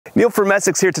Neil from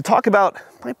Essex here to talk about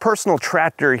my personal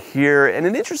tractor here and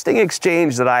an interesting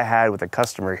exchange that I had with a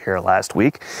customer here last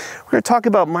week. We're going to talk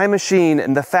about my machine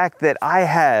and the fact that I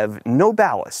have no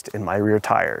ballast in my rear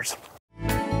tires.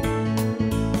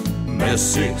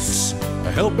 Essex,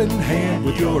 a helping hand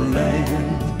with your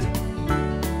land.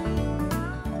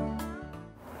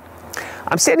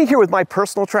 I'm standing here with my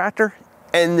personal tractor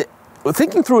and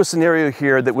thinking through a scenario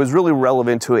here that was really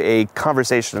relevant to a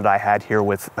conversation that I had here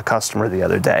with a customer the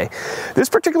other day. This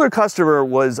particular customer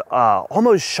was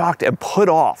almost shocked and put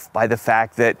off by the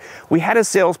fact that we had a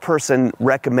salesperson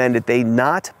recommend that they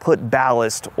not put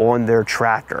ballast on their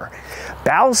tractor.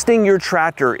 Ballasting your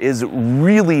tractor is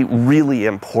really, really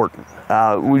important.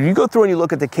 When you go through and you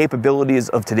look at the capabilities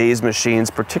of today's machines,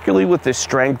 particularly with the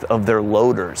strength of their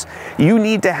loaders, you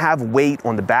need to have weight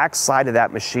on the back side of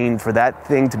that machine for that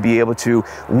thing to be able to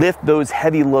lift those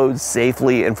heavy loads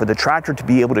safely and for the tractor to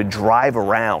be able to drive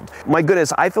around. My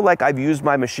goodness, I feel like I've used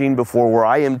my machine before where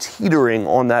I am teetering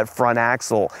on that front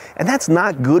axle, and that's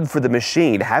not good for the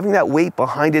machine. Having that weight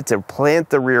behind it to plant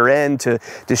the rear end, to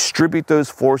distribute those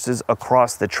forces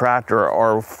across the tractor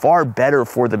are far better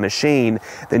for the machine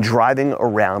than driving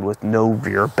around with no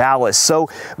rear ballast. So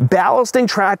ballasting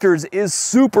tractors is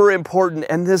super important,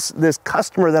 and this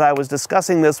customer that I was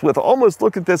discussing this with almost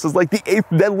looked at this as like the eighth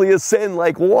deadliest sin.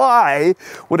 Like, why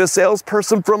would a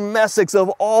salesperson from Essex of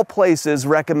all places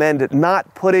recommend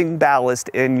not putting ballast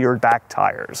in your back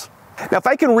tires? Now, if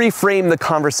I can reframe the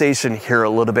conversation here a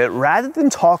little bit, rather than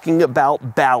talking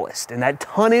about ballast and that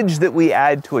tonnage that we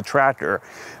add to a tractor,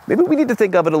 maybe we need to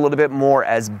think of it a little bit more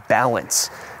as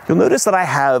balance. You'll notice that I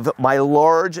have my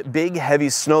large, big, heavy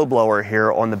snowblower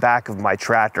here on the back of my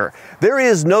tractor. There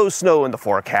is no snow in the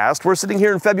forecast. We're sitting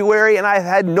here in February and I've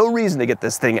had no reason to get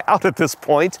this thing out at this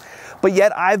point, but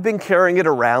yet I've been carrying it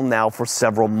around now for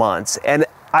several months, and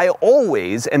I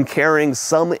always am carrying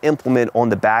some implement on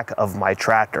the back of my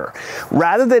tractor.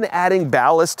 Rather than adding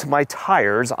ballast to my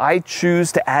tires, I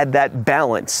choose to add that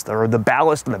balance, or the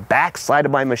ballast on the back side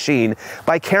of my machine,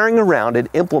 by carrying around an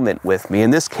implement with me, in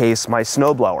this case, my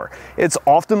snowblower. It's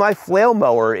often my flail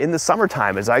mower in the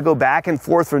summertime as I go back and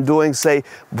forth from doing, say,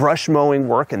 brush mowing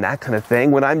work and that kind of thing.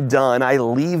 When I'm done, I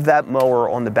leave that mower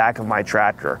on the back of my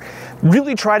tractor.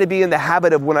 Really try to be in the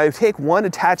habit of when I take one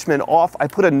attachment off, I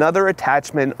put another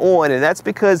attachment on, and that's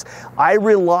because I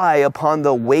rely upon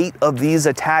the weight of these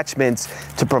attachments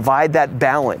to provide that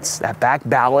balance. That back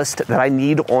ballast that I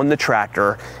need on the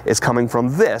tractor is coming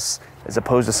from this, as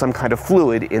opposed to some kind of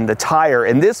fluid in the tire.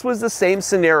 And this was the same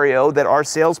scenario that our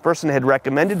salesperson had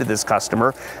recommended to this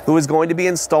customer who was going to be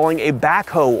installing a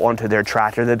backhoe onto their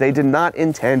tractor that they did not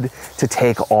intend to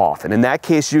take off. And in that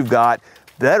case, you've got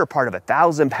the better part of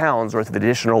 1,000 pounds worth of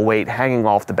additional weight hanging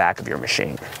off the back of your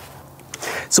machine.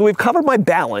 So we've covered my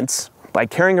balance by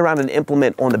carrying around an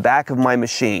implement on the back of my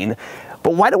machine.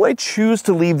 But why do I choose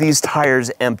to leave these tires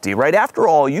empty, right? After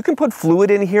all, you can put fluid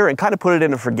in here and kind of put it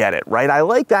in and forget it, right? I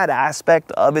like that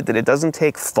aspect of it, that it doesn't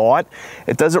take thought.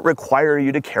 It doesn't require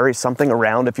you to carry something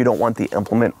around if you don't want the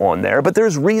implement on there. But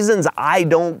there's reasons I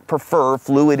don't prefer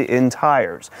fluid in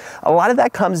tires. A lot of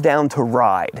that comes down to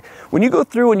ride. When you go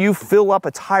through and you fill up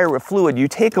a tire with fluid, you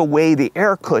take away the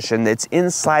air cushion that's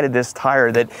inside of this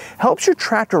tire that helps your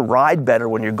tractor ride better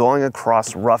when you're going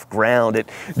across rough ground. It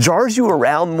jars you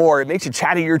around more. It makes you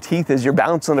chatter your teeth as you're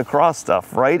bouncing across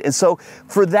stuff, right? And so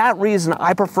for that reason,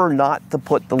 I prefer not to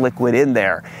put the liquid in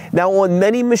there. Now, on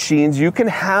many machines, you can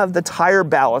have the tire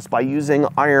ballast by using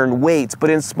iron weights, but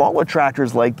in smaller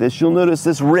tractors like this, you'll notice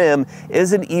this rim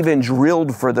isn't even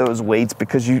drilled for those weights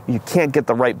because you can't get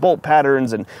the right bolt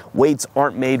patterns, and weights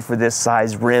aren't made for this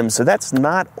size rim. So that's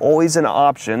not always an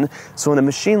option. So in a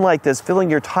machine like this, filling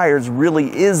your tires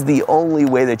really is the only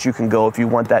way that you can go if you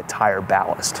want that tire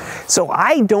ballast. So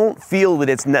I don't feel that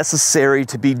it's necessary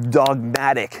to be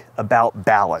dogmatic about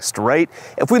ballast, right?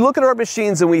 If we look at our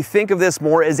machines and we think of this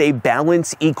more as a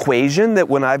balance equation, that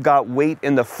when I've got weight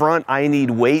in the front, I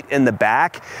need weight in the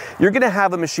back, you're going to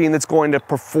have a machine that's going to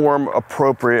perform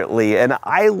appropriately. And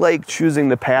I like choosing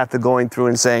the path of going through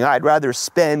and saying, I'd rather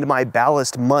spend my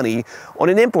ballast money on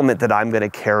an implement that I'm going to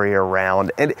carry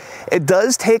around. And it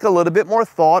does take a little bit more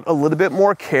thought, a little bit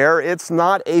more care. It's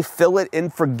not a fill it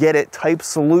and forget it type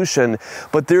solution,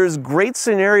 but there's great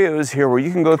scenarios here where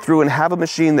you can go through and have a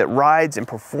machine that rides and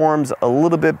performs a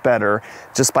little bit better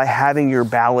just by having your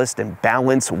ballast and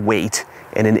balance weight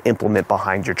and an implement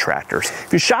behind your tractors.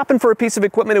 If you're shopping for a piece of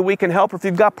equipment and we can help, or if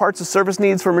you've got parts or service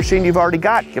needs for a machine you've already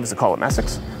got, give us a call at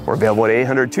Essex. We're available at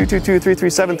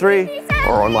 800-222-3373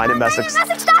 or online at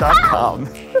Essex.com.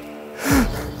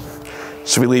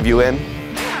 Should we leave you in?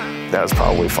 That was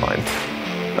probably fine.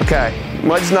 Okay,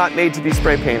 mud's not made to be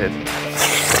spray painted.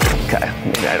 Okay,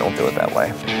 maybe I don't do it that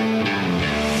way.